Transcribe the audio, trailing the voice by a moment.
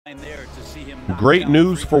Great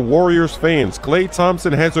news for Warriors fans. Klay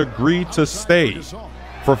Thompson has agreed to stay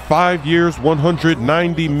for 5 years,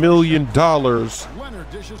 $190 million.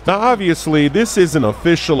 Now, obviously, this isn't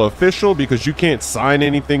official because you can't sign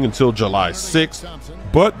anything until July 6th,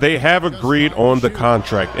 but they have agreed on the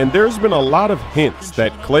contract. And there's been a lot of hints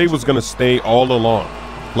that Klay was going to stay all along.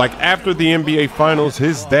 Like after the NBA Finals,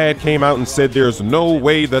 his dad came out and said there's no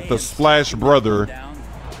way that the Splash brother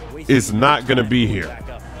is not going to be here.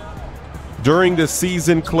 During the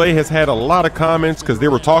season, Klay has had a lot of comments because they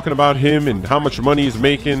were talking about him and how much money he's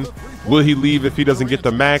making. Will he leave if he doesn't get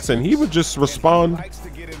the max? And he would just respond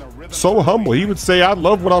so humble. He would say, I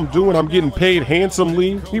love what I'm doing. I'm getting paid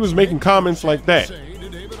handsomely. He was making comments like that.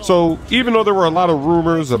 So even though there were a lot of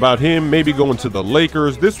rumors about him maybe going to the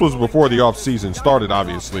Lakers, this was before the offseason started,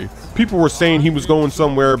 obviously. People were saying he was going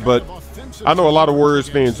somewhere, but I know a lot of Warriors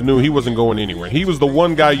fans knew he wasn't going anywhere. He was the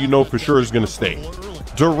one guy you know for sure is going to stay.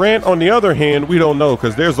 Durant, on the other hand, we don't know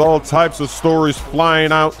because there's all types of stories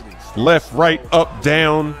flying out left, right, up,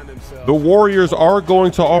 down. The Warriors are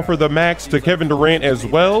going to offer the max to Kevin Durant as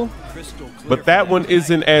well, but that one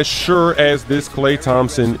isn't as sure as this Klay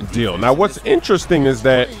Thompson deal. Now, what's interesting is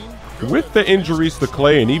that with the injuries to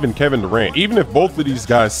Klay and even Kevin Durant, even if both of these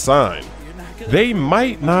guys sign, they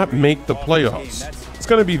might not make the playoffs. It's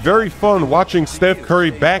going to be very fun watching Steph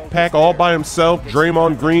Curry backpack all by himself.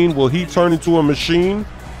 Draymond Green, will he turn into a machine?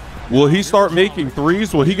 Will he start making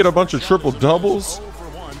threes? Will he get a bunch of triple doubles?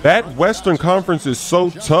 That Western Conference is so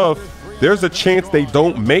tough. There's a chance they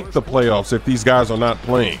don't make the playoffs if these guys are not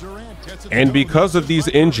playing. And because of these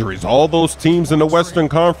injuries, all those teams in the Western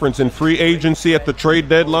Conference and free agency at the trade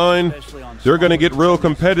deadline, they're going to get real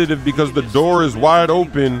competitive because the door is wide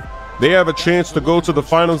open. They have a chance to go to the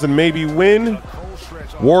finals and maybe win.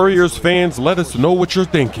 Warriors fans, let us know what you're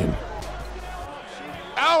thinking.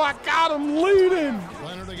 Oh, I got him leading.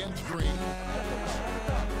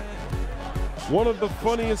 One of the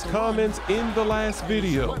funniest comments in the last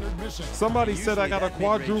video. Somebody said I got a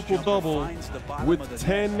quadruple double with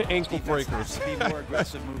 10 ankle breakers.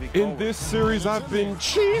 In this series, I've been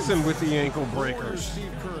cheesing with the ankle breakers.